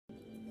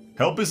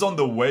Help is on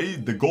the way,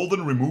 the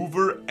Golden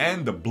Remover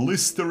and the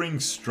Blistering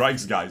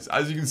Strikes, guys.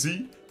 As you can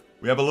see,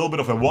 we have a little bit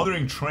of a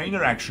Wandering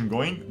Trainer action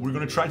going. We're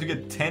gonna try to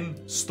get 10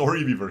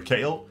 Storyweaver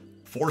Kale,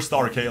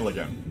 4-star Kale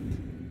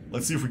again.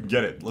 Let's see if we can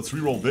get it. Let's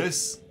reroll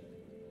this.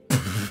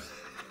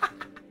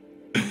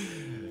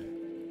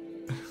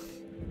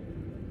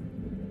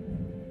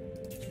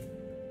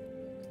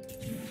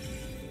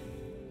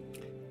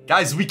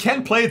 Guys, we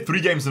can't play it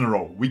 3 games in a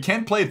row. We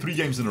can't play it 3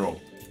 games in a row.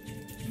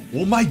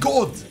 Oh my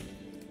god!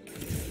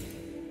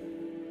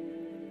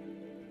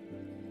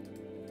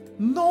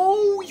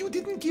 No, you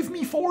didn't give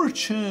me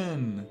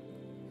fortune.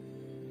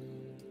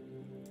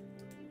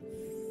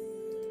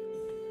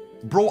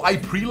 Bro, I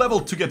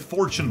pre-leveled to get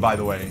fortune, by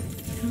the way.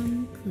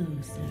 Come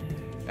closer.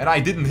 And I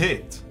didn't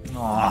hit.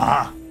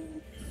 Ah.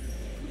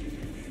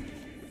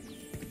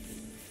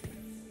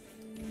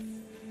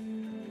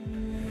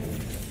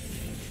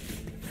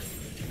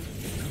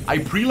 I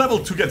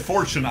pre-leveled to get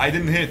fortune, I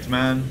didn't hit,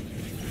 man.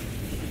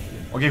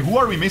 Okay, who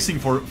are we missing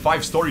for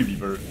 5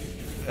 Storyweaver?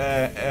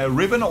 A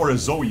Riven or a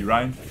Zoe,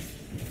 right?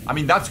 I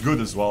mean, that's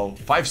good as well.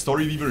 5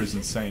 Storyweaver is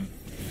insane.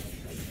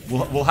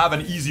 We'll have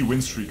an easy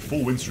win streak,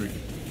 full win streak.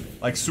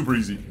 Like, super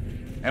easy.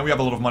 And we have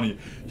a lot of money.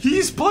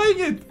 He's playing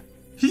it!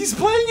 He's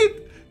playing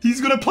it! He's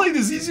gonna play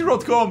the ZZ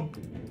comp!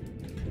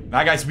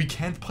 Now, guys, we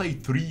can't play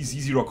 3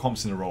 ZZ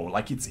comps in a row.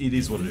 Like, it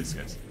is what it is,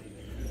 guys.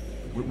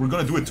 We're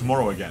gonna do it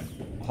tomorrow again.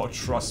 Oh,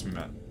 trust me,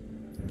 man.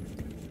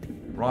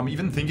 Bro, I'm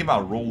even thinking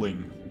about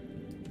rolling.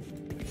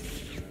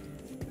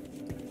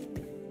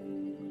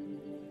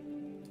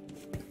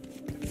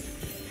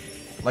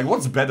 Like,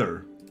 what's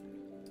better?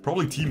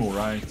 Probably Teemo,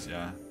 right?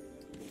 Yeah.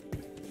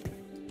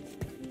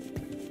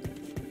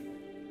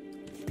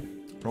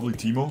 Probably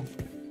Teemo.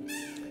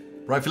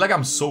 Bro, I feel like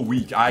I'm so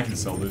weak. I can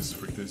sell this.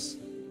 Frick this.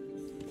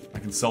 I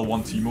can sell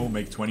 1 Teemo,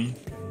 make 20.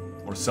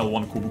 Or sell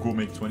 1 Kubuko,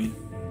 make 20.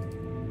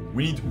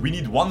 We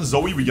need 1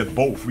 Zoe, we get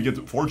both. We get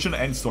Fortune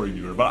and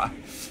Storyweaver. But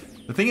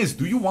the thing is,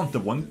 do you want the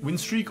win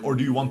streak or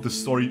do you want the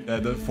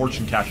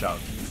Fortune cash out?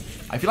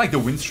 I feel like the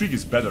win streak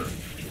is better.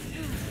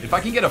 If I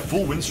can get a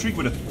full win streak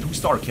with a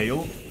 2-star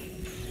Kale,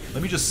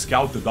 let me just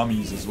scout the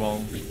dummies as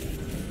well.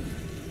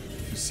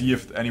 To see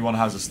if anyone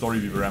has a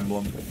Storyweaver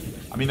emblem.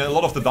 I mean, a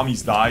lot of the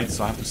dummies died,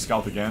 so I have to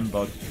scout again,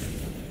 but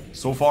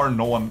so far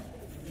no one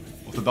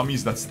of the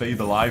dummies that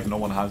stayed alive, no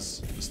one has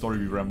the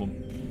Storyweaver emblem.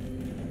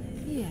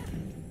 Yeah,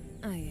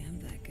 I am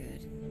that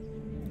good.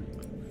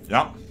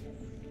 Yeah.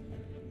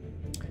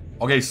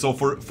 Okay, so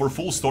for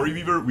full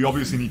Storyweaver, we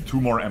obviously need 2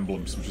 more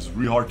emblems, which is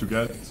really hard to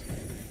get.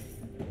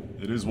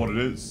 It is what it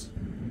is.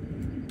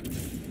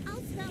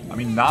 I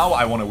mean, now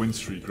I want a win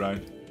streak,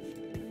 right?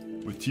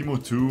 With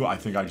Teemo 2, I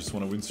think I just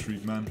want a win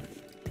streak, man.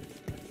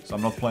 So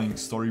I'm not playing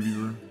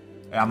Storyweaver.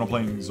 I'm not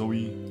playing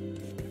Zoe.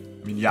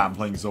 I mean, yeah, I'm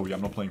playing Zoe.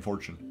 I'm not playing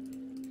Fortune.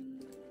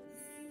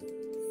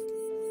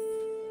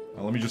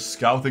 Now, let me just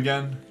scout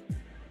again.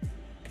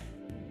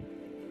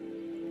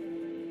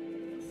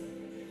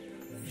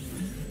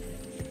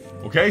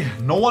 Okay,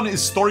 no one is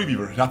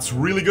Storyweaver. That's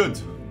really good.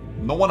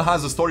 No one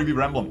has a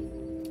Storyweaver emblem.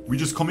 We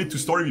just commit to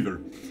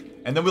Storyweaver.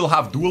 And then we'll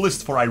have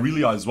Duelist for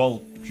Irelia as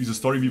well. She's a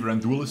Storyweaver and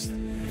Duelist.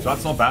 So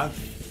that's not bad.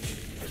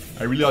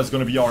 Irelia is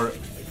going to be our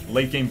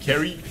late game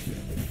carry.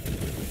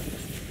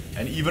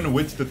 And even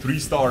with the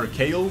 3-star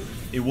Kale,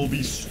 it will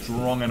be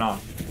strong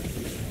enough.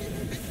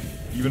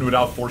 Even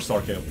without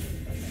 4-star Kale.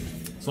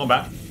 It's not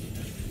bad.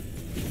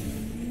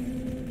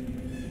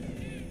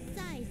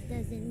 Size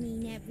doesn't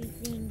mean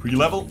everything.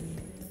 Pre-level.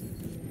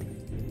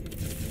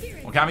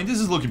 Okay, I mean,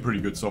 this is looking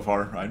pretty good so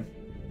far, right?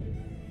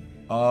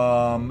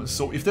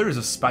 So if there is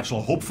a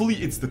spatula, hopefully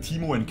it's the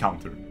Teemo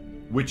encounter,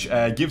 which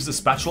gives a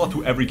spatula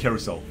to every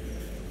carousel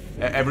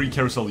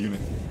unit.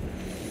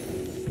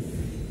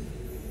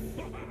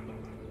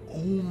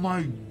 Oh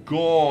my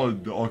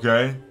god,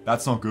 okay,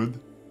 that's not good.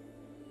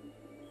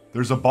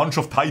 There's a bunch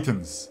of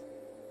Titans.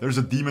 There's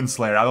a Demon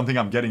Slayer, I don't think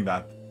I'm getting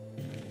that.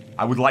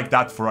 I would like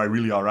that for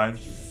Irelia, right?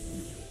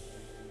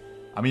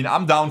 I mean,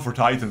 I'm down for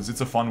Titans, it's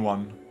a fun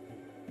one.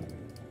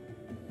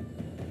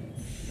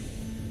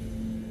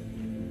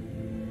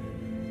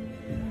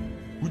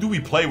 Who do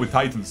we play with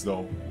Titans,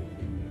 though?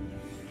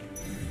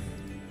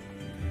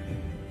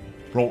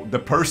 Bro, the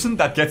person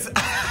that gets...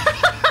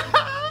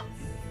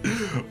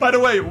 By the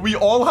way, we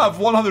all have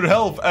 100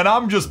 health, and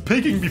I'm just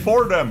picking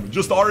before them.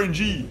 Just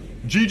RNG.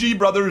 GG,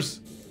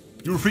 brothers.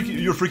 You're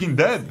freaking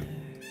dead.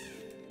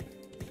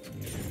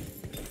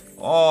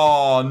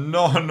 Oh,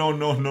 no,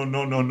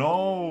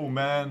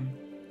 man.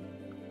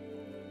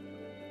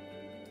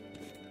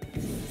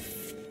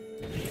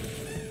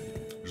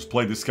 Just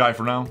play this guy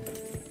for now.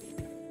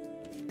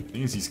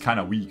 Thing is, he's kind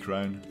of weak,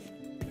 right?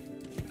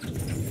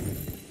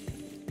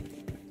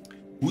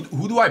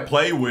 Who do I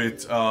play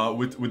with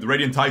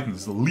Radiant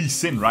Titans? Lee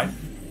Sin, right?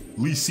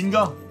 Lee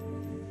Singa?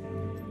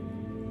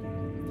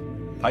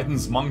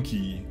 Titans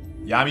Monkey.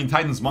 Yeah, I mean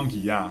Titans Monkey,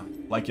 yeah.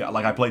 Like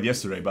I played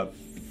yesterday, but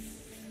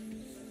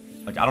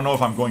like I don't know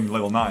if I'm going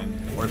level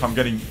 9 or if I'm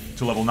getting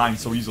to level 9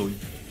 so easily.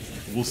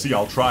 We'll see,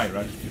 I'll try,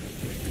 right?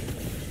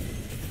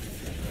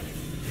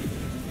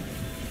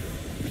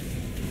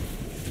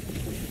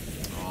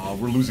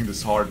 We're losing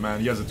this hard, man.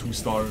 He has a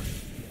 2-star.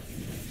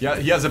 Yeah,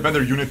 he has a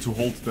better unit to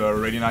hold the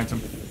Radiant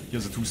item. He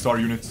has a 2-star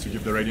unit to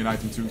give the Radiant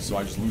item to, so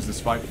I just lose this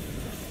fight.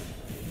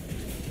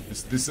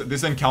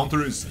 This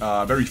encounter is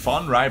very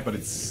fun, right? But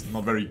it's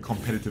not very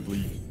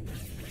competitively.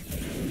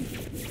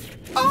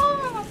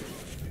 Ah!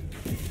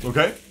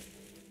 Okay.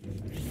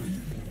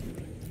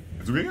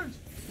 It's okay, guys.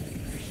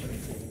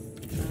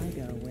 I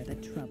go where the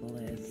trouble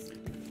is.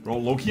 Bro,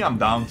 low-key, I'm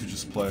down to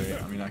just play.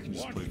 I mean, I can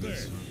just play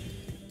this.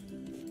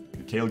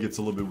 The Kale gets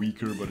a little bit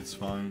weaker, but it's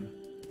fine.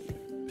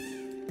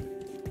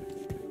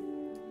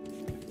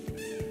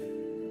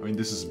 I mean,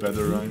 this is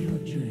better, right?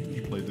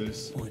 Play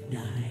this.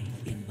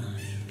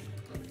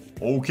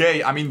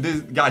 Okay, I mean,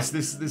 guys,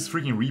 this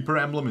freaking Reaper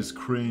emblem is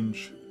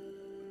cringe.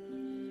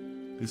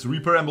 This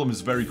Reaper emblem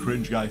is very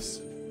cringe, guys.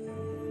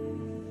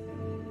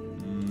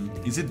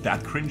 Is it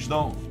that cringe,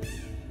 though?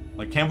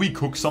 Like, can we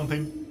cook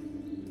something?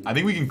 I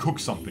think we can cook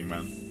something,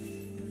 man.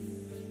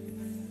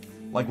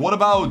 Like, what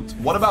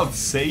about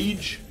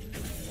Sage?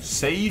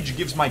 Sage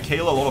gives my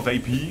Kale a lot of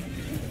AP.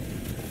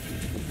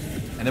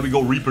 And then we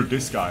go Reaper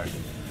this guy.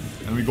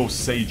 And we go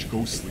Sage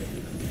Ghostly.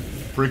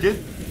 Frigate?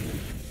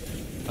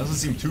 Doesn't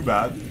seem too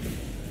bad.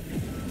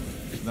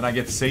 Then I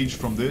get Sage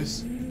from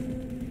this.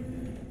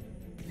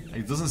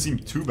 It doesn't seem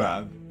too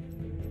bad.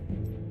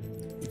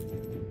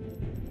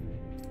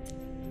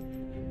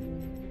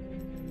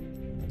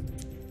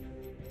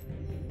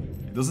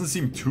 It doesn't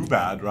seem too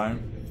bad, right?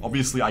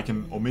 Obviously, I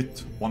can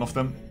omit one of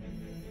them.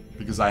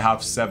 Because I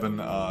have 7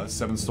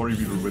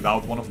 Storyweaver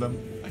without one of them.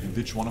 I can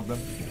ditch one of them.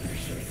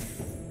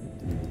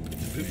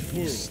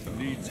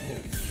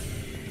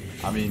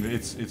 I mean,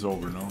 it's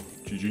over, no?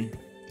 GG.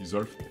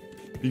 Deserved.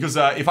 Because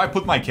if I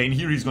put my Kayn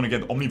here, he's gonna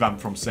get Omnivamp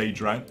from Sage,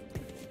 right?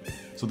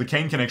 So the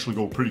Kayn can actually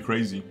go pretty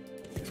crazy.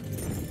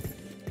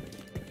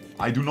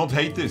 I do not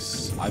hate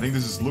this. I think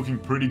this is looking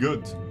pretty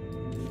good.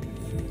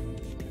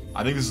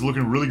 I think this is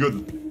looking really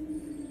good.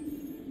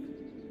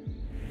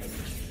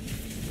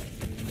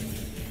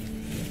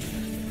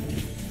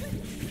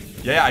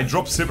 Yeah, I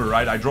drop Sivir,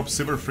 right? I drop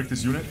Sivir, frick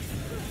this unit.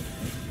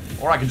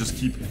 Or I can just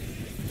keep...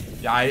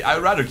 Yeah,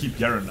 I'd rather keep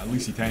Garen. At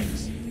least he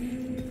tanks.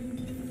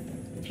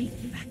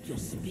 Take back your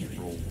spirit.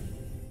 Bro.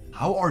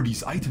 How are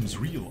these items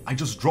real? I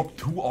just dropped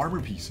 2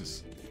 armor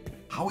pieces.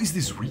 How is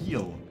this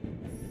real?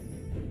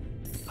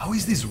 How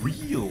is this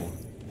real?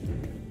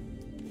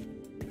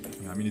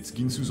 I mean, it's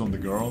Ginsu's on the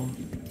girl.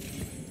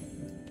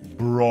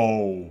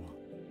 Bro.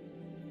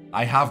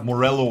 I have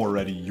Morello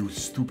already, you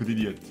stupid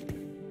idiot.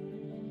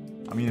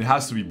 I mean, it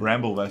has to be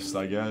Bramble Vest,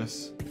 I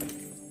guess.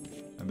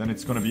 And then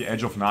it's gonna be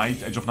Edge of Night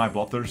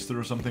Bloodthirster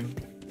or something.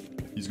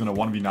 He's gonna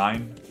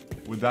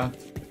 1v9 with that.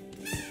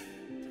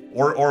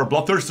 Or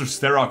Bloodthirster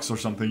Sterox or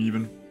something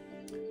even.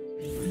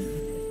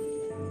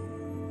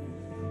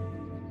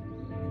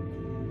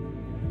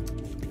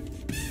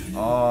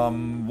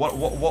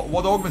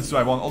 What augments do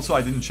I want? Also,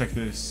 I didn't check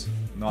this.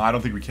 No, I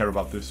don't think we care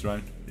about this,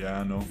 right?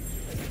 Yeah, no.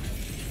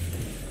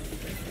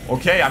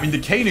 Okay, I mean, the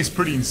Kayn is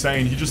pretty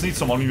insane. He just needs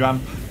some Omnivamp.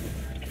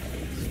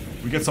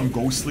 We get some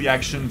ghostly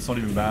action. It's not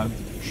even bad.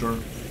 Sure.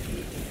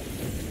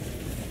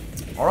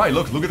 Alright,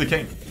 look at the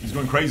Kayn. He's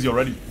going crazy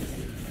already.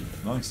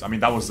 Nice. I mean,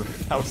 that was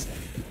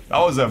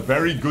a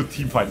very good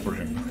team fight for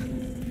him.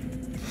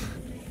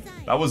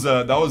 that was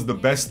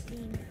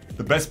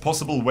the best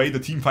possible way the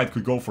team fight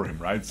could go for him,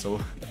 right?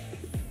 So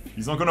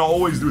he's not gonna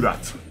always do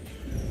that.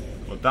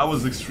 But that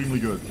was extremely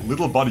good.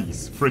 Little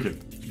buddies, frickin'.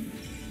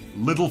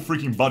 Little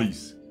freaking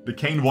buddies. The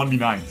Kayn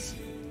 1v9s.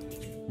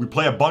 We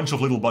play a bunch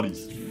of little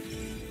buddies.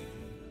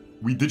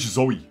 We ditch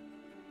Zoe.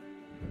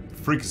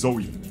 Frick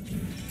Zoe.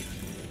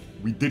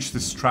 We ditch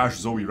this trash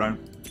Zoe, right?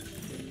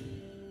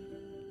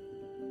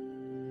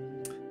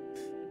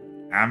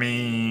 I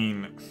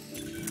mean,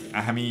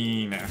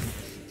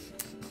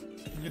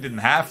 you didn't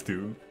have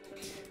to.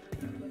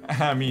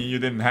 I mean, you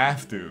didn't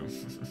have to.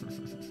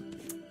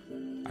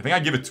 I think I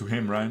give it to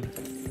him, right?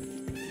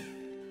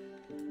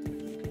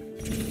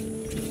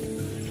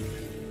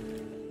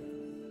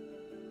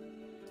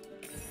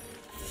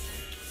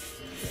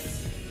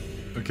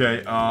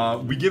 Okay,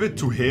 we give it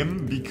to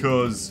him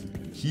because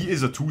he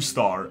is a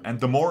 2-star, and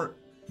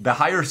the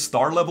higher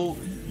star level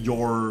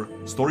your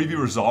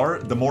Storyweavers are,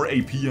 the more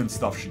AP and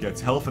stuff she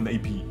gets, health and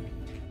AP.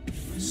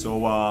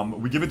 So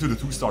we give it to the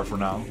 2-star for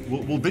now.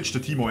 We'll ditch the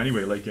Teemo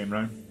anyway late game,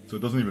 right? So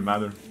it doesn't even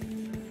matter.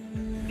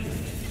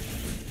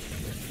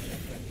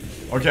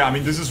 Okay, I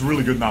mean, this is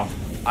really good now.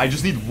 I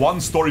just need 1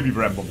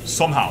 Storyweaver emblem,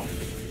 somehow.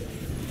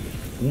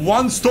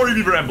 1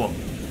 Storyweaver emblem.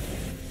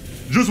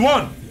 Just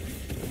 1.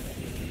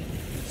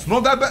 It's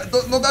not that bad,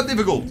 not that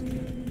difficult.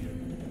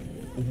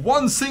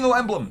 1 single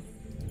emblem.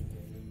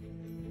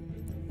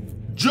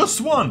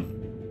 Just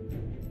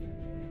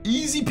 1.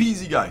 Easy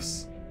peasy,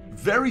 guys.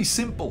 Very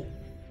simple.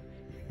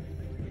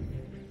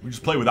 We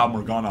just play without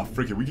Morgana.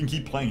 Frick it, we can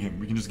keep playing him.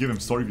 We can just give him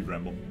Storyweaver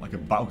emblem, like a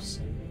bouse.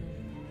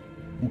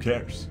 Who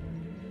cares?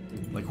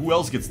 Like, who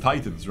else gets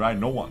Titans, right?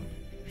 No one.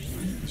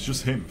 It's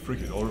just him,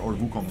 frick it, or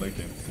Wukong late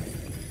game.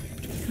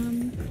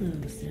 Come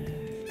closer.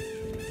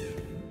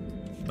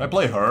 Did I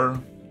play her?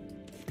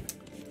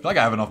 feel like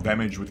I have enough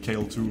damage with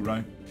Kale too,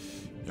 right?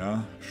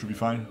 Yeah, should be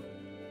fine.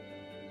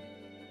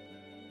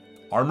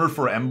 Armor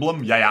for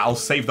emblem? Yeah, I'll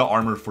save the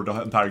armor for the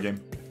entire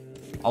game.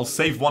 I'll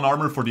save one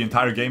armor for the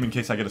entire game in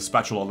case I get a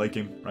spatula late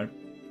game, right?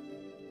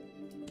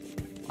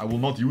 I will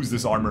not use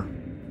this armor.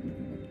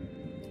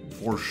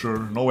 For sure.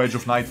 No Edge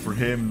of Night for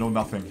him, no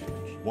nothing.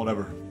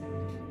 Whatever.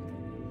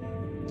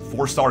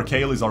 4-star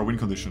Kale is our win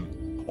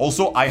condition.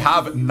 Also, I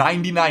have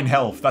 99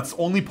 health. That's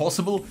only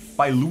possible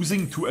by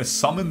losing to a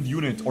summoned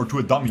unit or to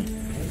a dummy.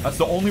 That's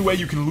the only way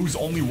you can lose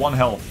only 1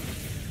 health.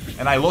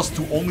 And I lost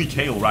to only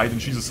Kale, right?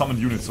 And she's a summoned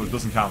unit, so it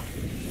doesn't count.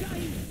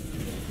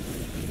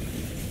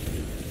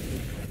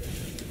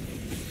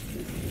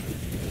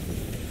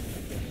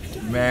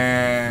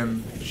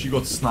 Man, she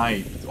got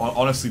sniped.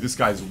 Honestly, this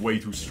guy is way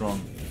too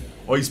strong.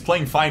 Oh, he's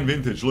playing fine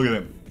vintage. Look at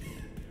him.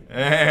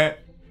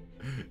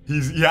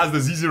 He has the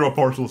Z0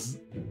 portals.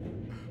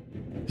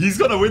 He's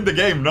gonna win the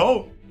game,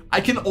 no? I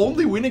can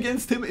only win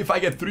against him if I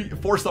get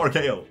 4-star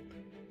KO.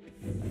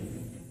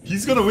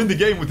 He's gonna win the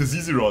game with the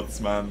Z0s,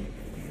 man.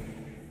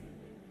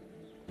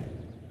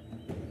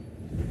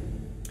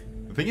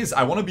 The thing is,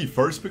 I want to be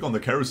first pick on the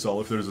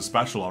carousel if there's a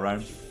spatula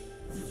around.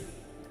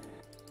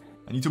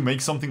 I need to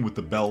make something with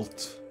the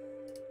belt.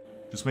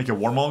 Just make a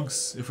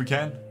Warmogs if we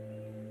can.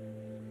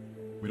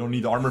 We don't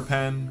need armor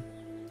pen.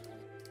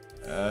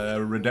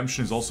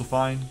 Redemption is also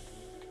fine.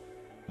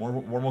 More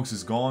Warmogs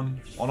is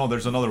gone. Oh no,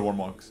 there's another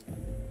Warmogs.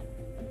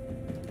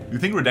 Do you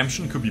think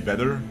Redemption could be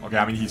better? Okay,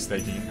 I mean he's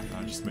taking it.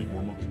 I'll just make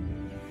Warmogs.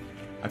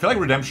 I feel like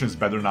Redemption is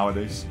better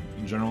nowadays,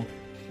 in general.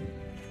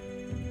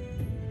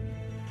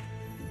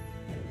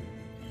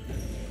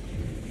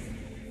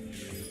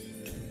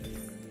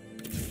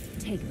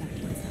 Take back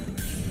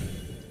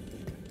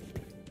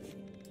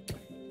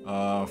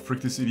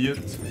frick this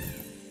idiot.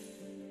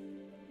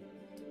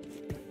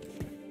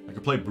 I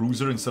could play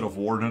Bruiser instead of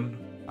Warden.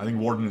 I think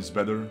Warden is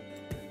better.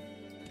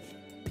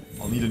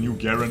 I'll need a new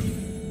Garen.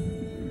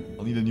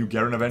 I'll need a new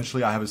Garen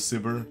eventually. I have a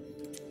Sivir.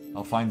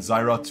 I'll find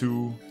Zyra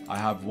too. I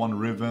have 1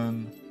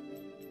 Riven.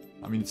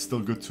 I mean, it's still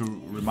good to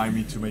remind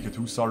me to make a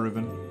 2-star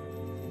Riven.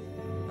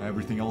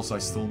 Everything else I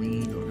still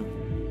need.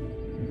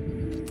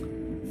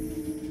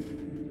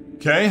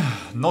 Okay,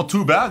 not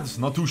too bad.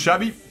 Not too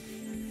shabby.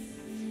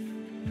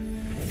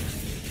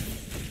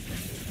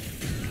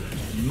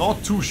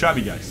 Not too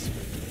shabby, guys.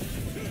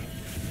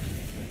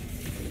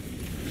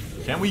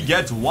 Can we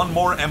get 1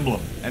 more emblem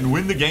and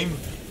win the game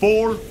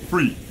for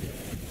free?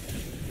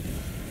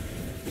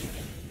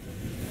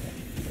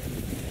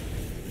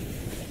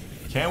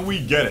 Can we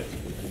get it?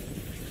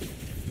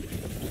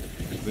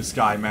 This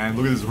guy, man.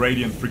 Look at this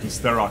Radiant freaking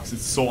Sterox.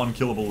 It's so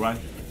unkillable, right?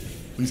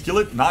 Please kill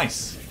it.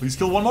 Nice. Please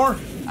kill 1 more.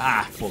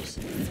 Ah, close.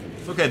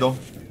 It's okay, though.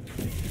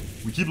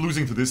 We keep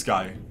losing to this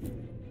guy.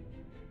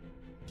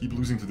 Keep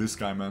losing to this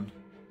guy, man.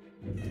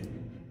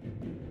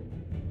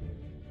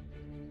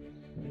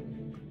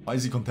 Why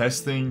is he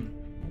contesting?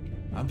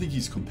 I don't think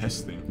he's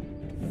contesting.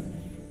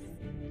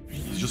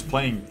 He's just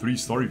playing 3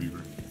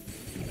 Storyweaver.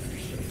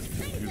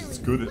 Because it's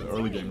good at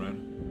early game, right?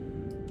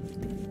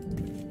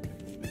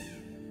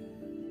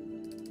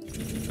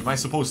 Am I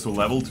supposed to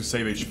level to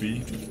save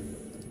HP?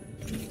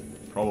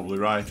 Probably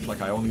right.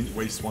 Like I only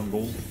waste 1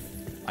 gold.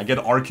 I get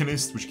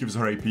Arcanist, which gives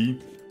her AP.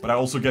 But I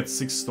also get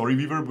 6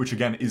 Storyweaver, which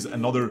again is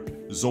another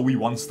Zoe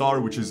 1-star,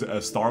 which is a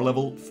star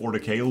level for the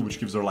Kale, which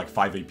gives her like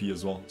 5 AP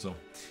as well. So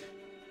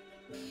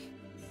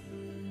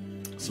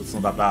it's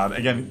not that bad.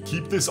 Again,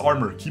 keep this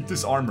armor. Keep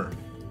this armor.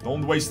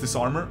 Don't waste this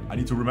armor. I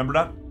need to remember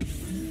that.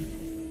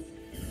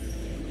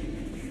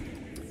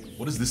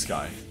 What is this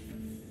guy?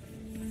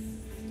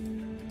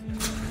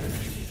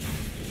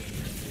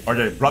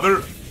 Okay,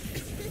 brother.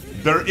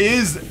 There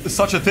is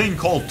such a thing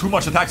called too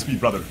much attack speed,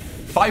 brother.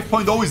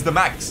 5.0 is the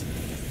max.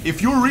 If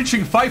you're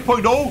reaching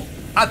 5.0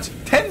 at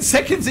 10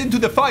 seconds into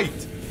the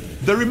fight,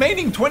 the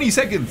remaining 20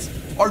 seconds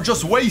are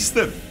just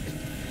wasted.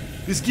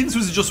 This Ginsu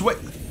is just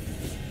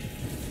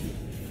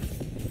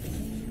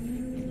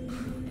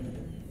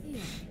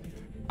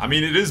I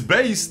mean, it is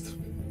based.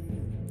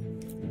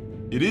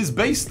 It is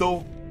based,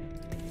 though.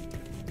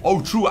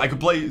 Oh, true. I could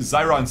play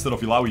Zyra instead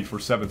of Illaoi for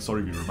 7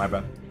 Storyweaver. My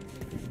bad.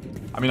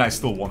 I mean, I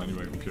still won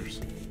anyway. Who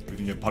cares? We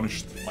didn't get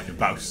punished like a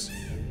bouse.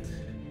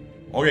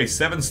 Okay,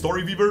 7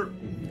 Storyweaver.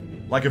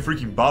 Like a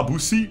freaking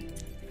Babusi.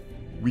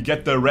 We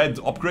get the red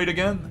upgrade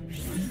again.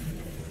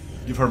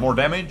 Give her more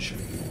damage.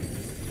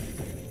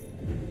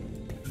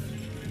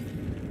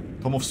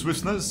 Tome of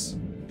Swiftness.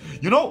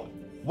 You know,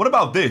 what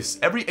about this?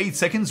 Every 8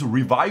 seconds,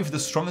 revive the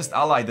strongest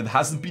ally that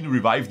hasn't been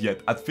revived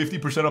yet at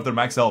 50% of their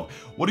max health.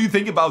 What do you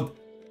think about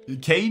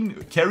Kane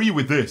carry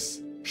with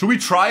this? Should we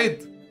try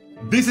it?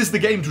 This is the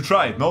game to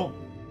try it, no?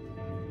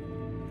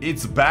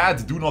 It's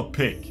bad, do not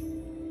pick.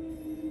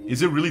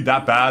 Is it really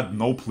that bad?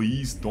 No,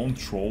 please, don't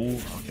troll.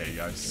 Okay,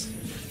 guys.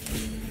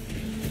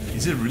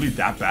 Is it really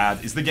that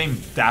bad? Is the game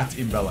that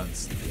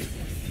imbalanced?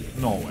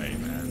 No way,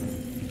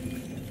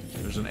 man.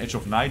 There's an Edge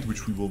of Night,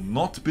 which we will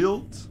not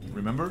build.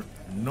 Remember?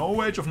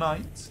 No Edge of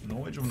Night.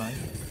 No Edge of Night.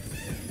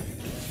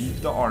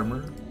 Keep the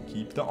armor.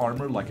 Keep the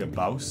armor like a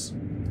bouse.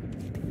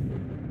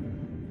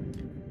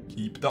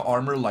 Keep keep the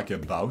armor like a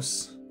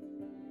bouse?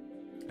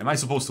 Am I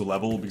supposed to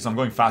level? Because I'm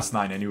going fast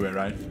 9 anyway,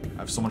 right? I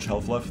have so much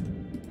health left.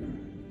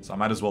 So I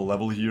might as well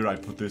level here. I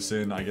put this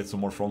in. I get some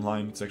more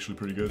frontline. It's actually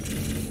pretty good.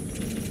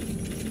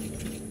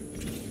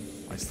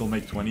 I still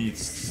make 20.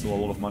 It's still a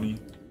lot of money.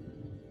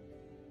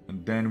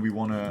 And then we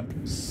want to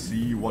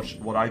see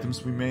what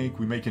items we make.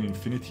 We make an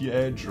Infinity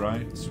Edge,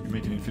 right? So we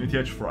make an Infinity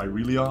Edge for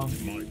Irelia.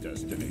 My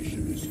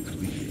destination is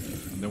clear.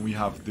 And then we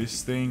have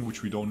this thing,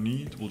 which we don't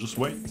need. We'll just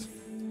wait.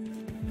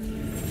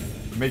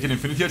 We make an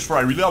Infinity Edge for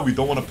Irelia. We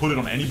don't want to put it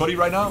on anybody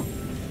right now.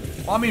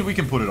 Well, I mean, we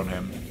can put it on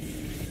him.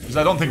 Because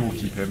I don't think we'll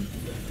keep him.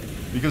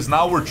 Because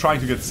now we're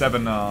trying to get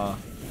 7,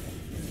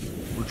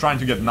 we're trying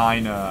to get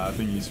 9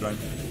 thingies, right?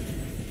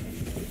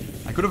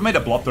 I could have made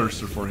a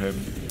Bloodthirster for him.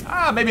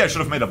 Maybe I should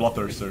have made a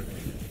Bloodthirster.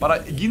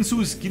 But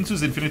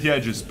Ginsu's Infinity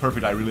Edge is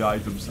perfect Irelia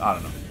items. I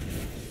don't know.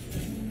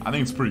 I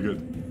think it's pretty good.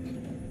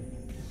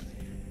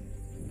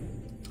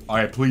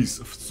 Alright, please.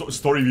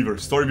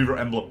 Storyweaver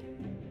Emblem.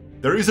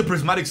 There is a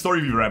prismatic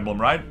Storyweaver Emblem,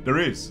 right? There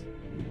is.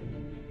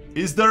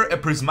 Is there a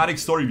prismatic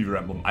Storyweaver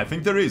Emblem? I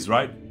think there is,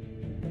 right?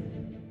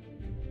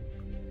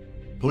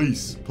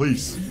 Please,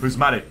 please.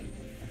 Prismatic.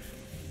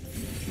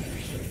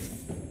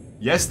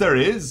 Yes, there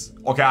is.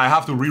 Okay, I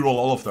have to reroll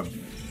all of them.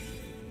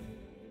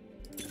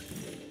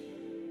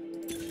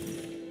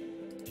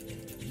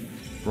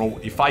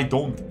 Bro, if I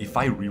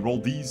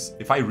reroll these,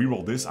 if I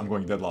reroll this, I'm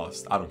going dead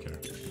last. I don't care.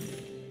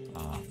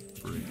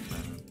 Freak,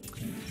 man.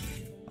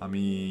 I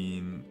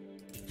mean,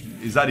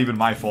 is that even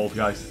my fault,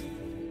 guys?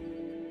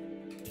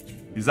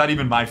 Is that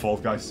even my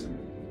fault, guys?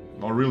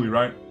 Not really,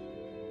 right?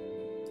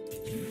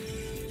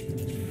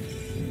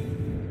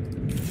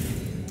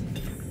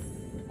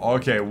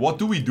 Okay, what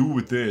do we do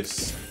with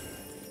this?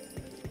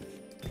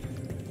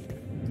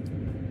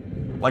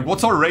 Like,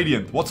 what's our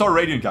Radiant? What's our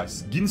Radiant,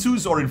 guys?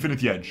 Ginsu's or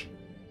Infinity Edge?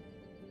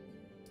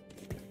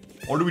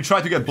 Or do we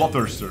try to get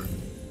Bloodthirster?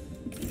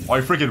 Oh,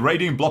 I freaking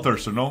Radiant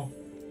Bloodthirster, no?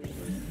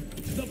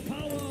 The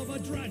power of a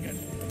dragon.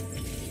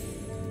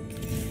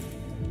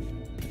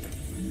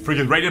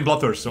 Freaking Radiant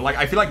Bloodthirster. Like,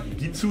 I feel like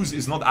Ginsu's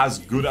is not as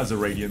good as a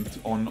Radiant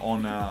on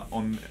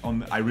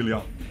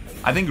Irelia.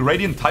 I think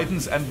Radiant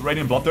Titans and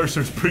Radiant Bloodthirster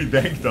is pretty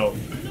dank, though.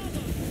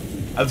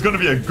 That's gonna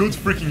be a good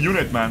freaking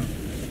unit, man.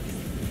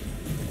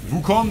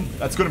 Wukong?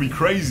 That's gonna be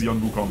crazy on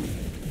Wukong.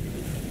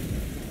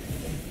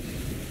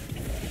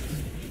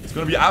 It's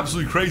gonna be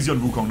absolutely crazy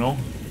on Wukong, no?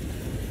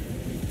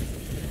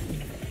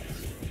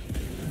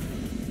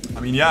 I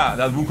mean, yeah,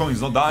 that Wukong is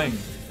not dying.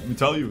 Let me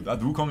tell you, that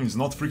Wukong is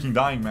not freaking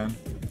dying, man.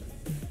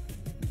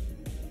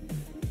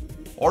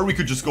 Or we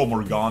could just go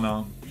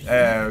Morgana.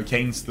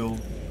 Kane still.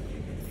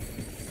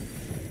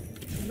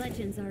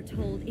 Legends are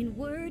told in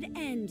word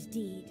and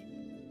deed.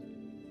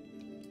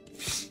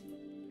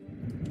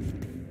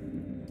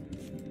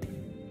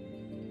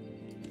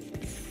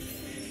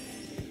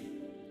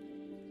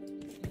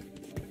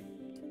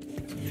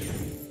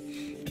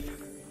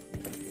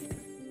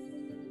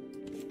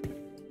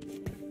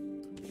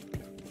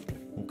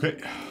 Okay.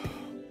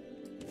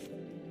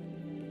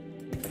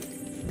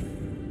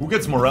 Who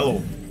gets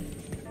Morello?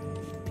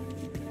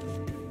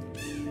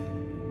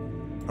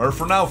 Her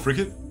for now, frick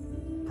it.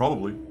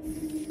 Probably.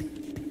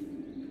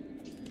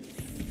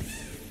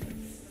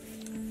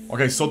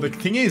 Okay, so the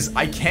thing is,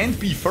 I can't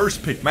be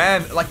first pick,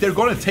 man. Like, they're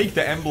gonna take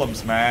the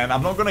emblems, man.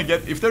 I'm not gonna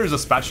get... If there is a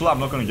spatula, I'm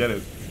not gonna get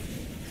it.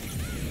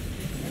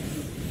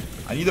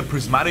 I need a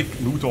prismatic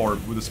loot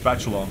orb with a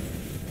spatula.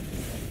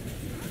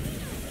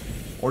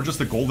 Or just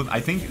a golden... I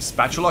think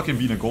spatula can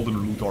be in a golden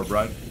loot orb,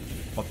 right?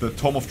 But the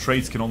Tome of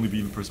Traits can only be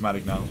in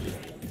prismatic now.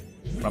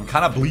 But I'm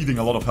kind of bleeding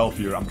a lot of health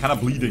here. I'm kind of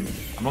bleeding.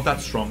 I'm not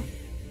that strong.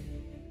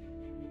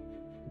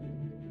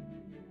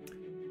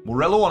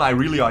 Morello and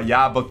Irelia,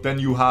 yeah, but then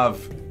you have...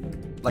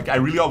 Like,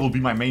 Irelia will be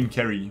my main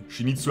carry.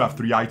 She needs to have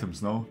 3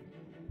 items, no?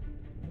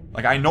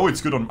 Like, I know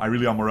it's good on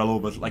Irelia Morello,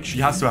 but, like, she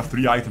has to have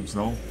 3 items,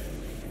 no?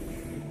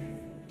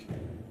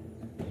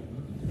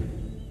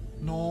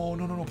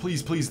 No,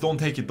 please, please, don't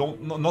take it.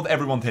 Don't, no, not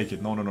everyone take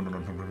it. No.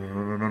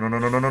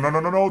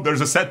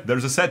 There's a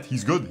set.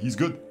 He's good.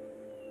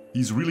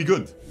 He's really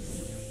good.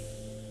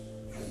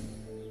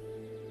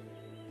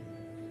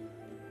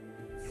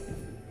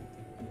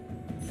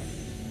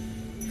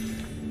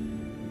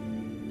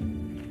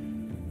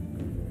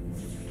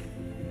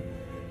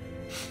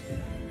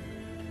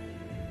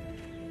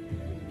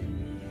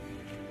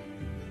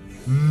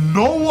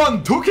 No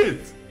one took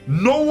it!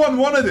 No one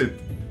wanted it!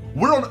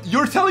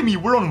 You're telling me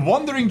we're on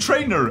Wandering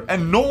Trainer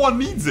and no one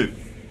needs it?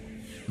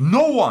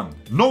 No one,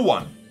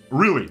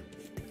 really.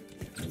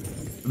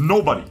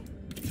 Nobody.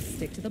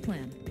 Stick to the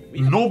plan.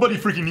 Nobody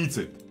freaking needs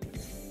it.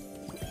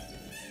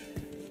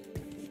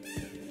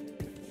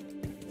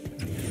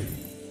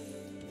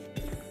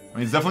 I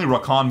mean, it's definitely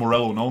Rakan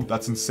Morello, no?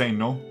 That's insane,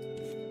 no?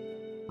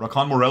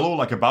 Rakan Morello,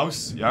 like a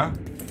bouse, yeah?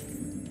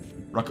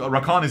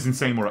 Rakan is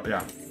insane,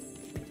 yeah.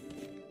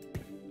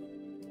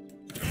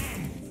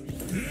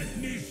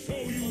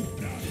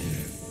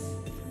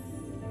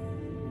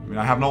 I mean,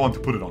 I have no one to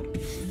put it on.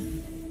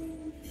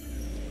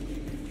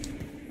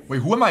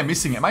 Wait, who am I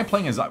missing? Am I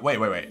playing as...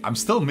 Wait. I'm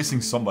still missing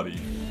somebody.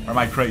 Or am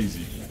I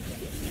crazy?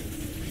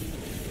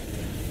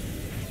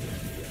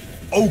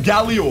 Oh,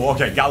 Galio.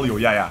 Okay, Galio.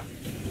 Yeah, yeah.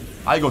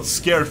 I got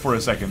scared for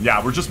a second.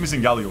 Yeah, we're just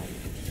missing Galio.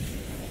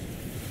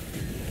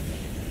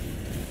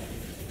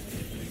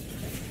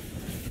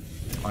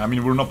 I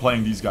mean, we're not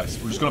playing these guys.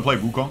 We're just gonna play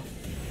Wukong.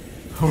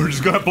 We're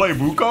just gonna play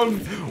Wukong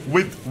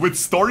with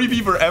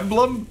Storyweaver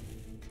Emblem.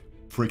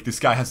 Frick, this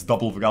guy has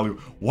double Galio.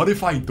 What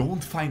if I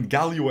don't find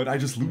Galio and I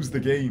just lose the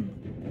game?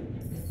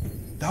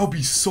 That would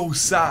be so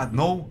sad,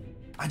 no?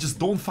 I just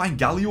don't find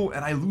Galio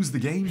and I lose the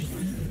game?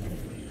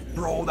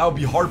 Bro, that would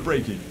be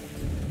heartbreaking.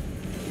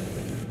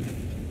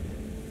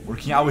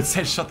 Working out with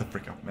Sett. Shut the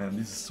frick up, man.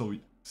 This is so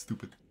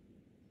stupid.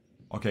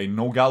 Okay,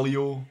 no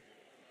Galio.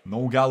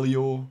 No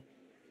Galio.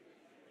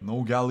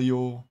 No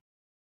Galio.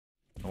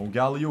 No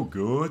Galio,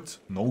 good.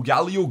 No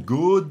Galio,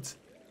 good.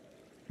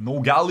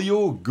 No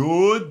Galio,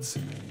 good.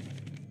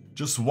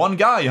 Just one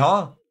guy,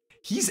 huh?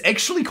 He's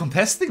actually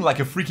contesting like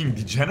a freaking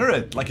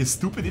degenerate, like a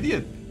stupid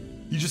idiot.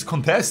 He just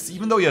contests,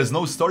 even though he has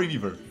no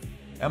Storyweaver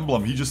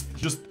emblem. He just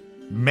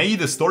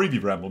made a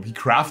Storyweaver emblem. He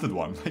crafted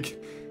one.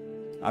 Like,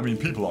 I mean,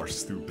 people are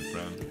stupid,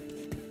 man.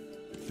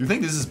 Do you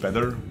think this is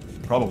better?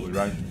 Probably,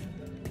 right?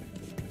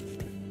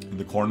 In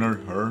the corner,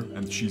 her,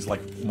 and she's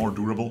like more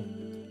durable.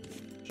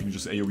 She can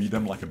just AoE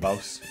them like a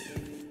boss.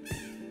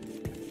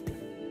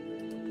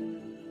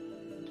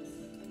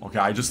 Okay,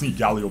 I just need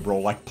Galio, bro.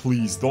 Like,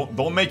 please,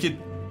 don't make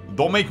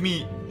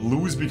me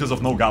lose because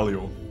of no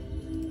Galio.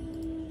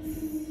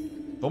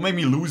 Don't make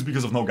me lose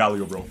because of no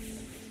Galio, bro.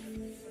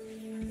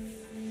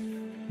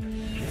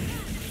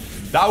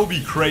 That would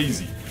be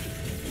crazy.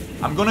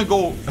 I'm gonna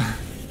go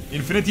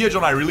Infinity Edge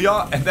on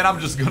Irelia, and then I'm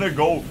just gonna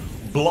go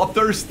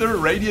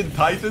Bloodthirster, Radiant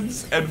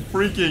Titans, and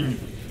freaking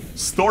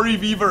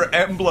Storyweaver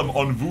Emblem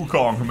on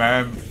Wukong,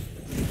 man.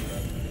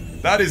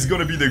 That is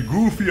gonna be the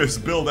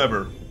goofiest build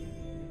ever.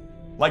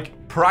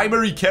 Like,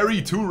 primary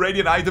carry, 2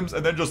 Radiant items,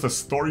 and then just a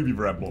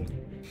Storyweaver Emblem.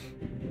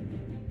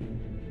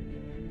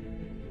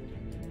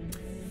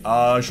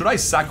 Should I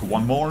sack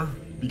one more?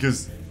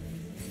 Because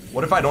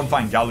what if I don't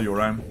find Galio,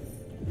 right?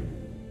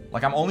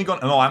 Like, I'm only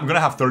gonna... No, I'm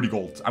gonna have 30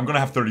 gold. I'm gonna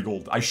have 30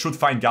 gold. I should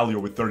find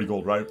Galio with 30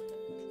 gold, right?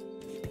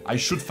 I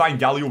should find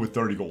Galio with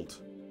 30 gold.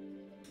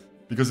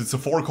 Because it's a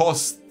 4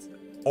 cost.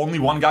 Only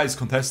one guy is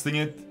contesting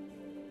it.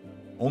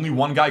 Only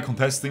one guy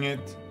contesting it.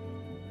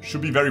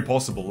 Should be very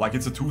possible. Like,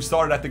 it's a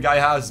 2-star that the guy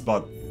has,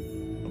 but...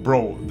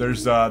 Bro,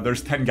 there's 10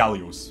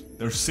 Galios.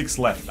 There's 6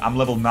 left. I'm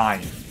level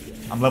 9.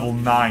 I'm level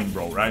 9,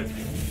 bro, right?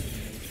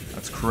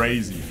 That's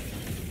crazy.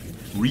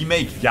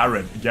 Remake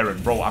Garen.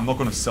 Bro, I'm not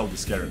gonna sell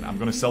this Garen. I'm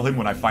gonna sell him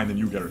when I find a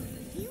new Garen.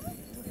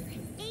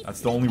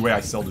 That's the only way I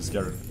sell this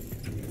Garen.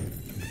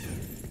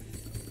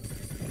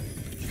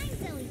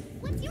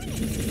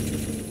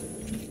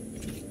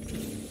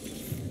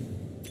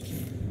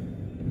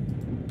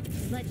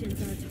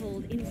 Legends are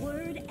told in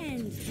word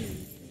and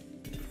deed.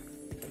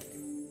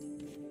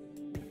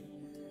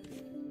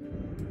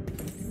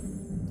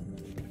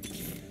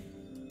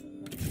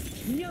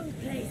 No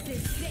place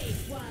is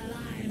safe while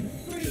I'm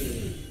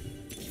free.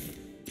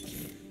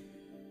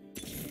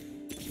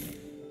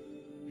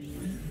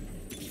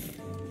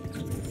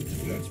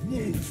 Let's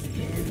move.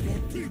 There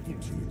are people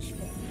to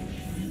inspire.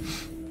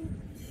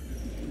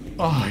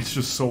 Oh, it's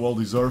just so well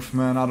deserved,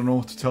 man. I don't know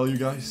what to tell you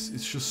guys.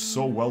 It's just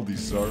so well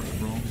deserved,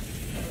 bro.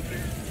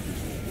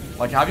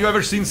 Like, have you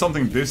ever seen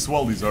something this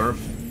well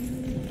deserved?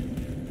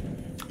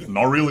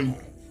 Not really.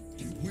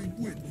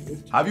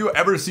 Have you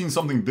ever seen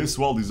something this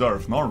well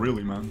deserved? Not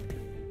really, man.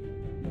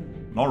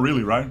 Not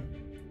really, right?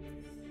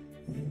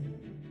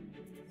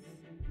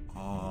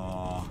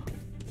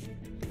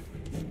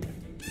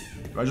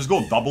 Do I just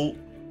go double?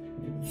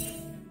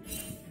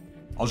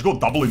 I'll just go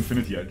double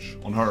Infinity Edge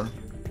on her.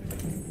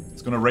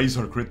 It's gonna raise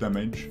her crit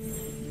damage.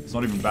 It's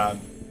not even bad.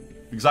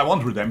 Because I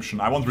want redemption.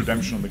 I want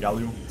redemption on the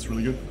Galio. It's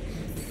really good.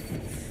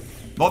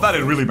 Not that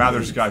it really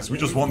matters, guys. We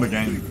just won the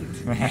game.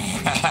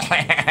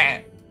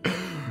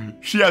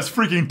 She has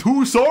freaking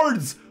 2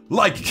 swords!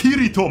 Like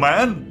Kirito,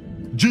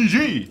 man!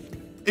 GG!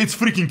 It's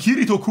freaking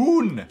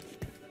Kirito-kun!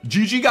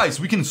 GG, guys.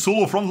 We can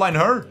solo frontline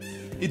her.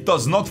 It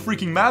does not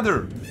freaking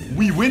matter.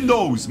 We win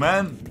those,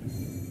 man.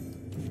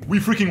 We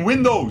freaking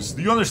win those.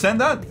 Do you understand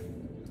that?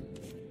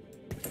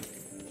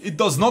 It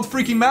does not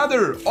freaking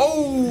matter.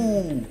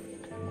 Oh!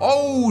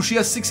 Oh, she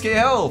has 6k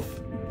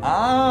health.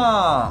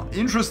 Ah,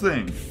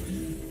 interesting.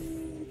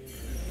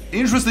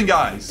 Interesting,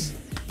 guys.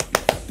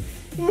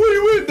 We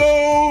win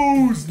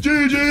those!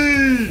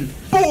 GG!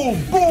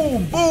 Boom,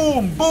 boom,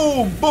 boom,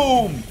 boom,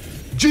 boom!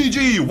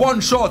 GG!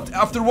 One shot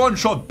after one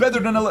shot. Better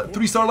than a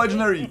 3-star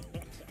legendary.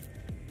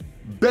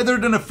 Better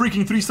than a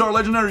freaking 3-star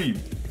legendary.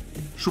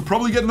 Should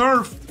probably get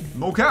nerfed.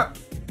 No cap.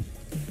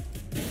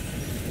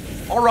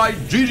 Alright,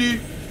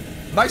 GG.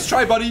 Nice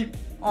try, buddy.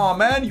 Aw,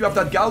 man, you have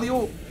that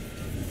Galio.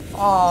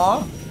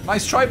 Aw,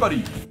 nice try,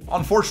 buddy.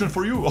 Unfortunate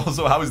for you.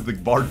 Also, how is the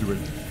bard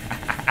doing?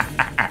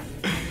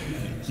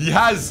 He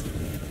has...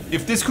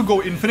 If this could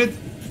go infinite,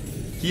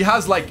 he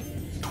has like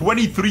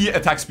 23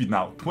 attack speed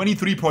now.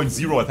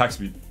 23.0 attack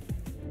speed.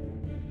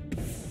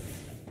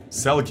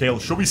 Sell Kale.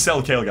 Should we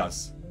sell Kale,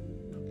 guys?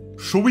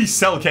 Should we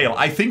sell Kale?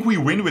 I think we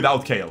win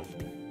without Kale.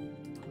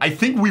 I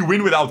think we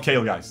win without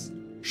Kale, guys.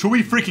 Should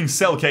we freaking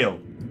sell Kale?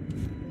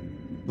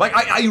 Like,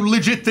 I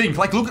legit think,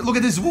 like, look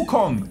at this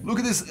Wukong. Look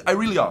at this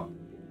Irelia.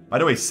 By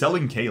the way,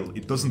 selling Kale,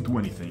 it doesn't do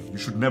anything. You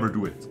should never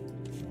do it.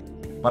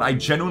 But I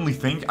genuinely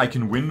think I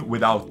can win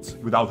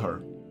without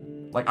her.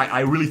 Like,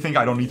 I really think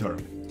I don't need her.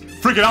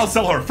 Frick it, I'll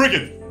sell her. Frick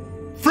it.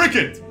 Frick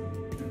it.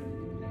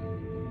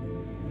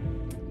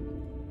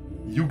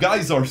 You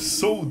guys are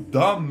so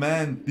dumb,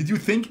 man. Did you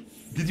think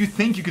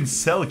you can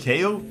sell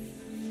Kale?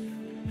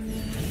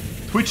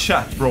 Twitch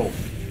chat, bro.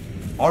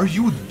 Are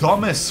you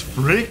dumb as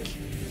frick?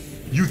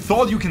 You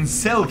thought you can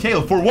sell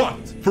Kale for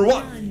what? For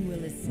what?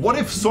 What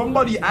if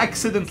somebody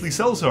accidentally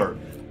sells her?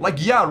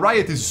 Like, yeah,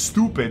 Riot is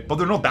stupid, but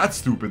they're not that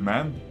stupid,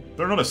 man.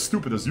 They're not as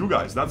stupid as you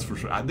guys, that's for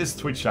sure. This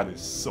Twitch chat is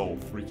so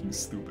freaking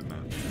stupid,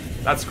 man.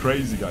 That's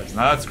crazy, guys.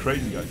 Nah, that's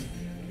crazy, guys.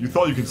 You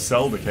thought you could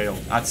sell the Kale.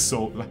 That's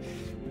so...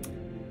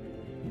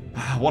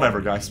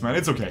 Whatever, guys, man.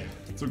 It's okay.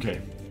 It's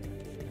okay.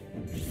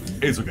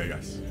 It's okay,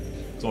 guys.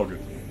 It's all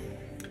good.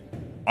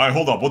 Alright,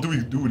 hold up. What do we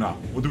do now?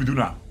 What do we do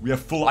now? We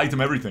have full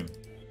item everything.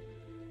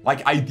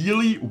 Like,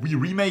 ideally, we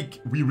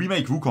remake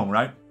Wukong,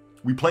 right?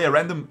 We play a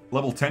random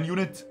level 10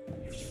 unit.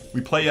 We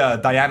play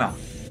Diana.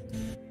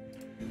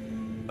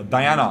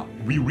 Diana.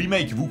 We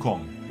remake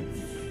Wukong.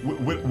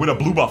 With a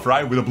blue buff,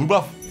 right? With a blue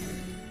buff.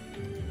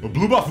 A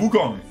blue buff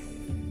Wukong.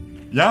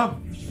 Yeah?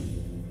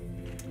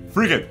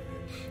 Freak it.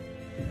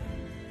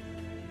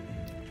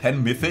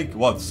 10 mythic?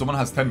 What? Someone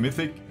has 10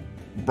 mythic?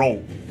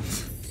 Bro.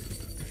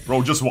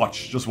 Bro, just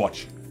watch. Just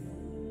watch.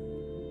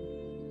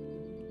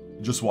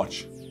 Just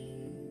watch.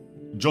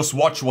 Just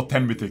watch what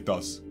 10 mythic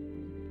does.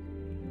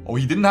 Oh,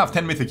 he didn't have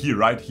 10 mythic here,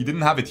 right? He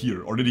didn't have it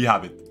here. Or did he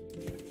have it?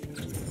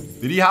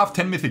 Did he have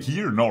 10 mythic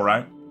here? No,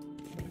 right?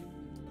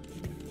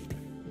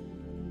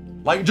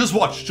 Like, just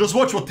watch. Just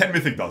watch what 10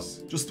 mythic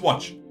does. Just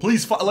watch.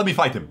 Please, let me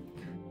fight him.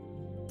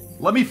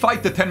 Let me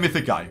fight the 10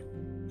 mythic guy.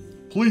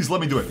 Please, let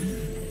me do it.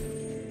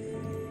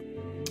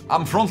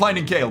 I'm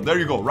frontlining Kale. There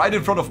you go. Right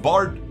in front of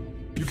Bard.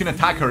 You can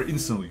attack her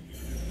instantly.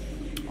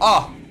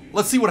 Ah,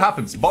 let's see what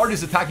happens. Bard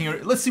is attacking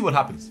her. Let's see what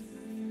happens.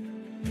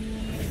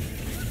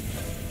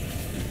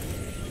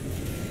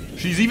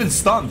 She's even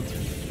stunned.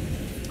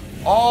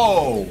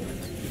 Oh.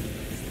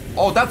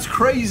 Oh, that's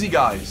crazy,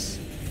 guys.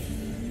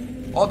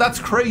 Oh, that's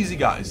crazy,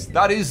 guys.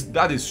 That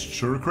is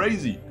sure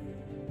crazy.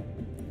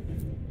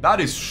 That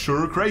is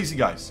sure crazy,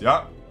 guys.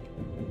 Yeah.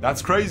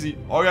 That's crazy.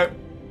 Okay.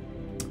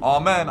 Oh,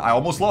 man. I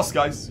almost lost,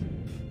 guys.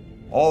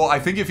 Oh, I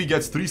think if he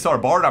gets 3-star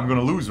Bard, I'm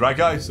gonna lose, right,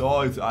 guys?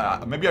 Oh,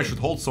 maybe I should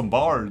hold some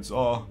Bards.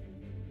 Oh,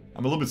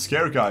 I'm a little bit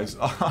scared, guys.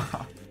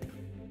 I'm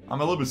a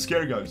little bit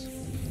scared, guys.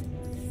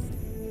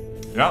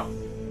 Yeah.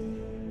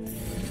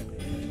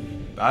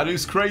 That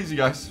is crazy,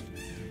 guys.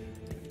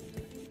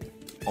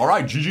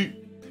 Alright, GG.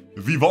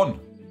 We won.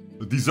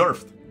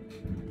 Deserved.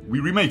 We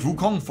remake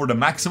Wukong for the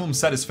maximum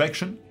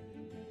satisfaction.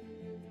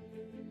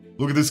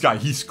 Look at this guy.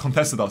 He's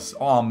contested us.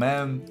 Oh,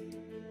 man.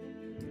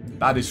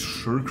 That is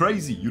sure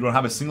crazy. You don't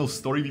have a single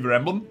Storyweaver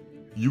emblem?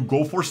 You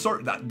go for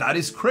Star... That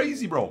is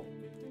crazy, bro.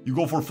 You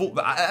go for full...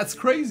 That's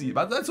crazy.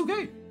 But that's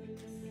okay.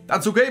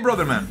 That's okay,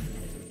 brother, man.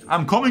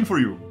 I'm coming for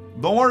you.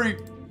 Don't worry.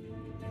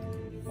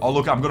 Oh,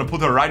 look. I'm gonna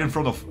put her right in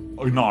front of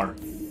Gnar.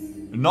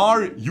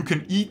 Gnar, you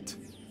can eat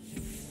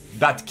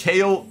that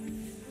Kale.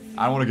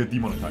 I don't want to get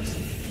demonetized.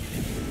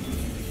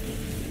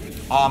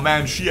 Aw, oh,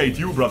 man. She ate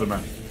you, brother,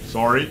 man.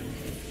 Sorry.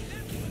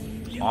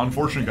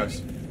 Unfortunate,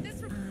 guys.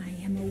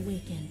 I am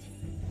awakened.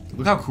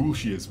 Look how cool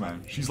she is,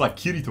 man. She's like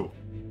Kirito.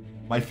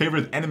 My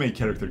favorite anime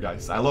character,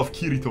 guys. I love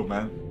Kirito,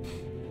 man.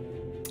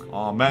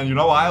 Oh, man. You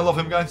know why I love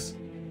him, guys?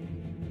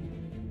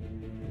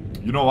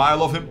 You know why I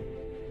love him?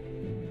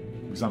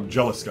 Because I'm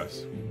jealous,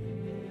 guys.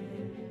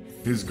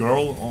 His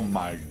girl? Oh,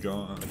 my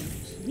God.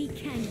 We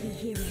can be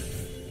heroes.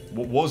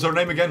 What was her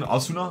name again?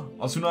 Asuna?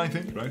 Asuna, I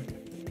think, right?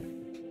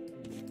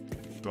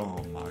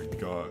 Oh, my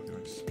God,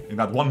 guys. In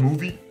that one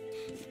movie?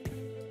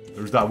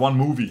 There's that one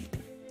movie.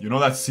 You know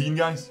that scene,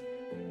 guys?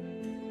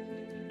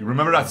 You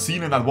remember that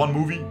scene in that one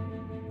movie?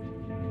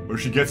 Where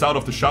she gets out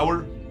of the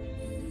shower?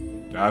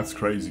 That's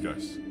crazy,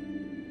 guys.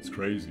 It's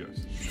crazy,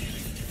 guys.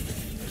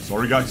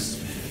 Sorry, guys.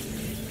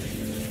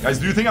 Guys,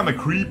 do you think I'm a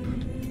creep?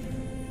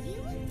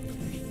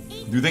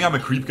 Do you think I'm a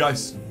creep,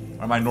 guys?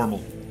 Or am I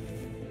normal?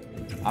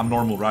 I'm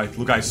normal, right?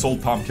 Look, I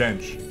sold Tahm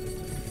Kench.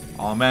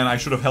 Oh, man, I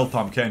should have held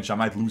Tahm Kench. I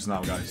might lose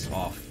now, guys.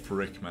 Oh,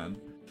 frick, man.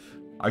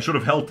 I should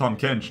have held Tahm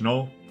Kench,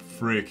 no?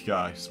 Frick,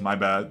 guys. My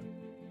bad.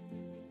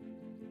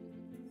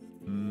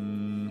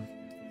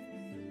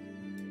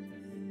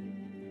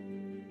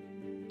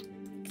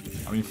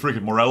 I mean, frick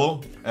it.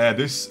 Morello.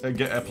 This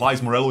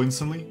applies Morello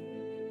instantly.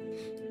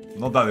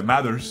 Not that it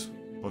matters,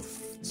 but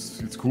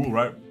it's cool,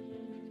 right?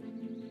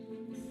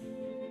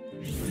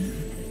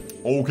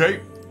 Okay.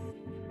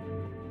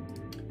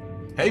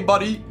 Hey,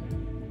 buddy.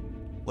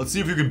 Let's see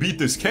if you can beat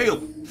this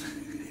Kale.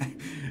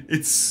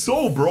 It's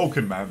so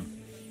broken, man.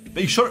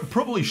 They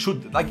probably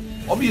should, like,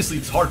 obviously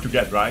it's hard to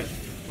get, right?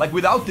 Like,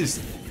 without this,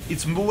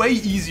 it's way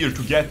easier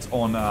to get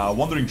on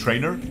Wandering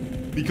Trainer.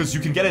 because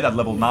you can get it at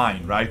level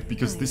 9, right?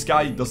 Because this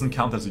guy doesn't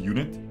count as a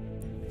unit.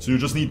 So you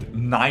just need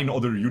 9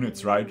 other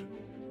units, right?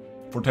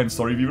 For 10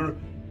 Storyweaver.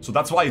 So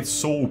that's why it's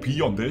so OP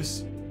on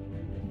this.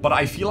 But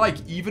I feel like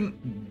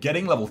even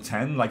getting level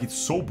 10, like it's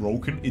so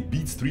broken, it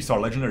beats 3-star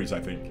legendaries, I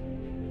think.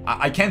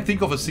 I can't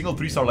think of a single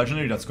 3-star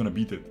legendary that's gonna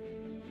beat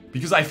it.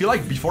 Because I feel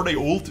like before they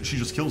ult, she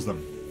just kills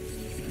them.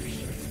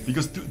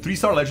 Because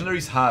 3-star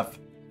legendaries have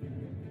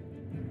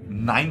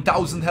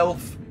 9,000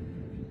 health.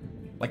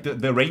 Like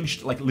the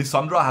ranged, like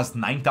Lissandra has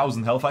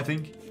 9,000 health, I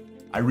think.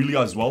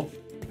 Irelia as well.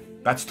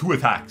 That's 2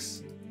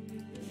 attacks.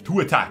 2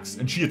 attacks,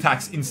 and she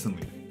attacks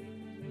instantly.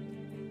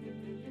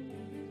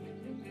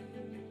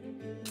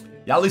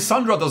 Yeah,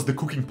 Lissandra does the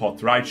cooking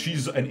pot, right?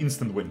 She's an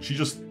instant win. She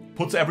just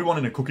puts everyone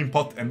in a cooking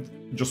pot and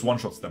just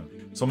one-shots them.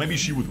 So maybe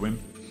she would win.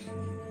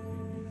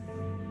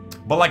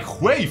 But like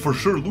Hwei for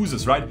sure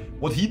loses, right?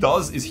 What he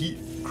does is he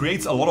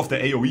creates a lot of the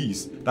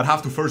AoEs that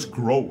have to first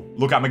grow.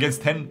 Look, I'm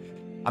against 10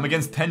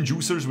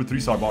 juicers with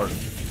 3-star bard.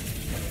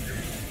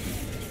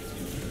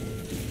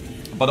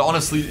 But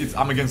honestly,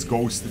 I'm against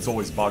Ghost. It's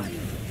always bugged.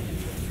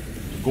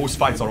 Ghost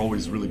fights are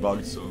always really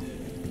bugged, so...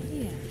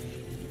 Yeah,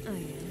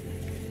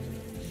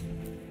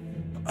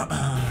 I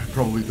am.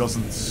 Probably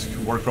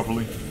doesn't work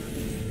properly.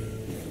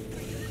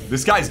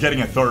 This guy's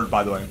getting a 3rd,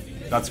 by the way.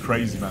 That's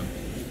crazy, man.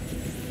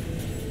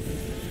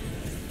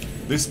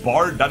 This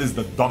bard, that is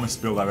the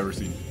dumbest build I've ever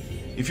seen.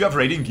 If you have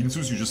Radiant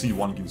Ginsus, you just need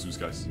 1 Ginsus,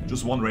 guys.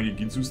 Just 1 Radiant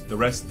Ginsus. The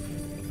rest,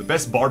 the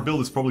best bard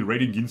build is probably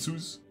Radiant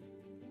Ginsus.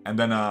 And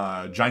then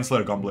Giant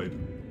Slayer Gunblade.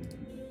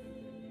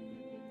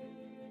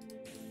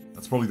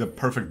 That's probably the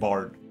perfect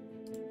bard.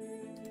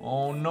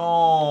 Oh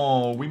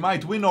no, we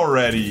might win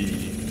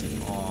already.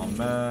 Oh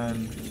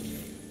man.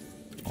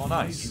 Oh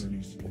nice.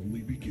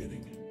 Only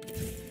beginning.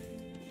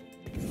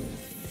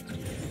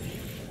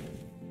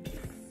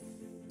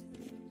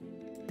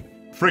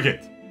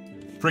 Frigate.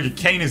 Frigate,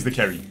 Kayn is the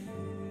carry.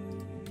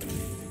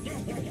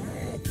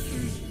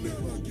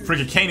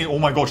 Frigate, Kayn is... Oh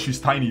my god, she's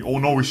tiny. Oh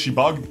no, is she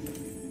bugged?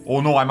 Oh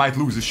no, I might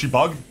lose. Is she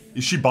bugged?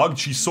 Is she bugged?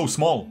 She's so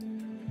small.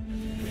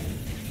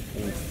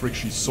 Oh frick,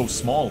 she's so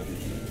small.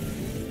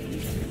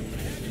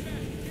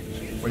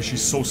 Wait,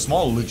 she's so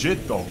small.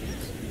 Legit though.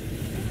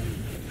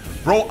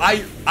 Bro,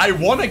 I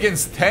won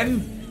against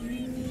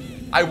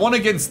 10. I won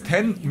against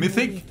 10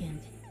 Mythic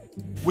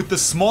with the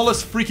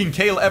smallest freaking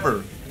Kale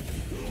ever.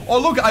 Oh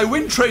look, I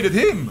win traded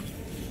him.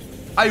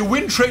 I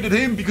win traded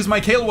him because my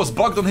Kale was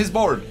bugged on his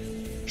board.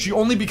 She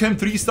only became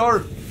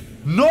 3-star.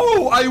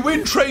 No, I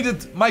win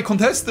traded my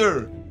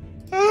contester.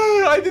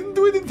 I didn't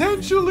do it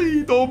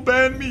intentionally. Don't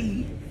ban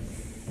me.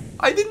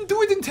 I didn't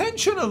do it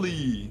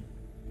intentionally.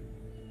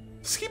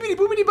 Skibbity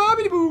boobity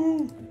bobbity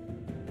boo.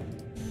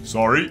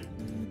 Sorry.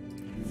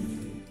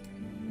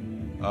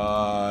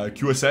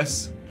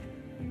 QSS.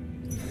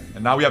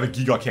 And now we have a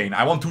Giga Kayn.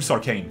 I want 2-star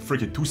Kayn.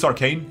 Frick it, 2-star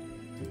Kayn.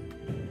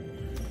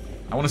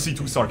 I want to see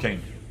 2-star Kayn.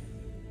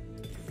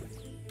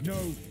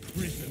 No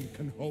prison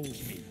can hold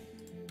me.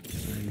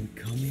 I'm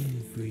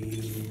coming for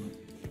you.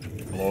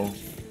 Hello?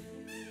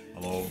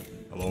 Hello?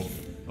 Hello?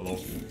 Hello?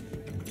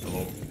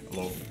 Hello?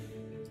 Hello?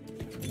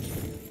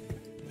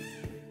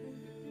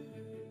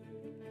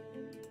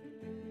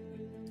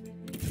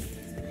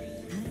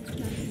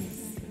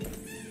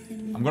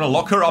 I'm gonna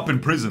lock her up in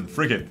prison.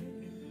 Frick it.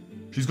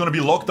 She's gonna be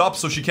locked up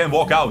so she can't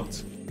walk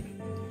out.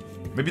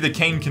 Maybe the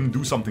Kayn can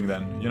do something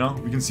then, you know?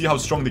 We can see how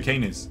strong the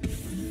Kayn is.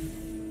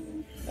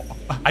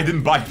 I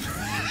didn't bite.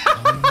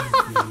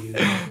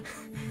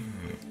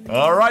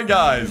 Alright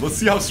guys, let's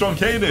see how strong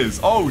Kayn is.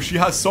 Oh, she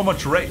has so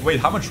much range. Wait,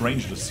 how much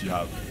range does she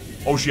have?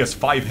 Oh, she has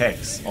 5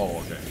 hex. Oh,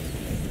 okay.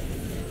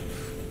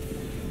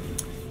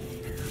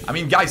 I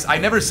mean, guys, I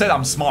never said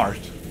I'm smart.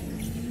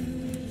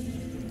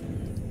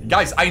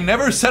 Guys, I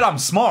never said I'm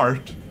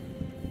smart.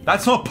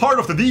 That's not part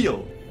of the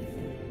deal.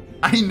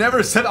 I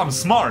never said I'm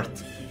smart.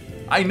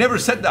 I never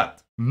said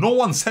that. No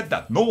one said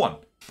that. No one.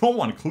 No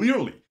one,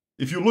 clearly.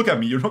 If you look at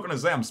me, you're not gonna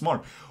say I'm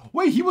smart.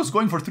 Wait, he was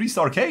going for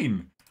 3-star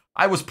Kayn.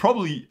 I was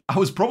probably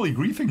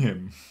griefing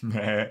him.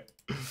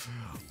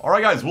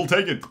 Alright guys, we'll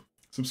take it.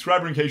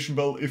 Subscribe, notification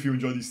bell if you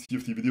enjoy these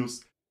TFT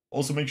videos.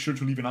 Also make sure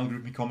to leave an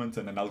algorithmic comment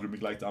and an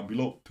algorithmic like down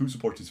below to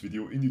support this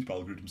video in the YouTube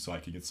algorithm so I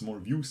can get some more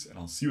views, and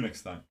I'll see you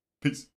next time. Peace.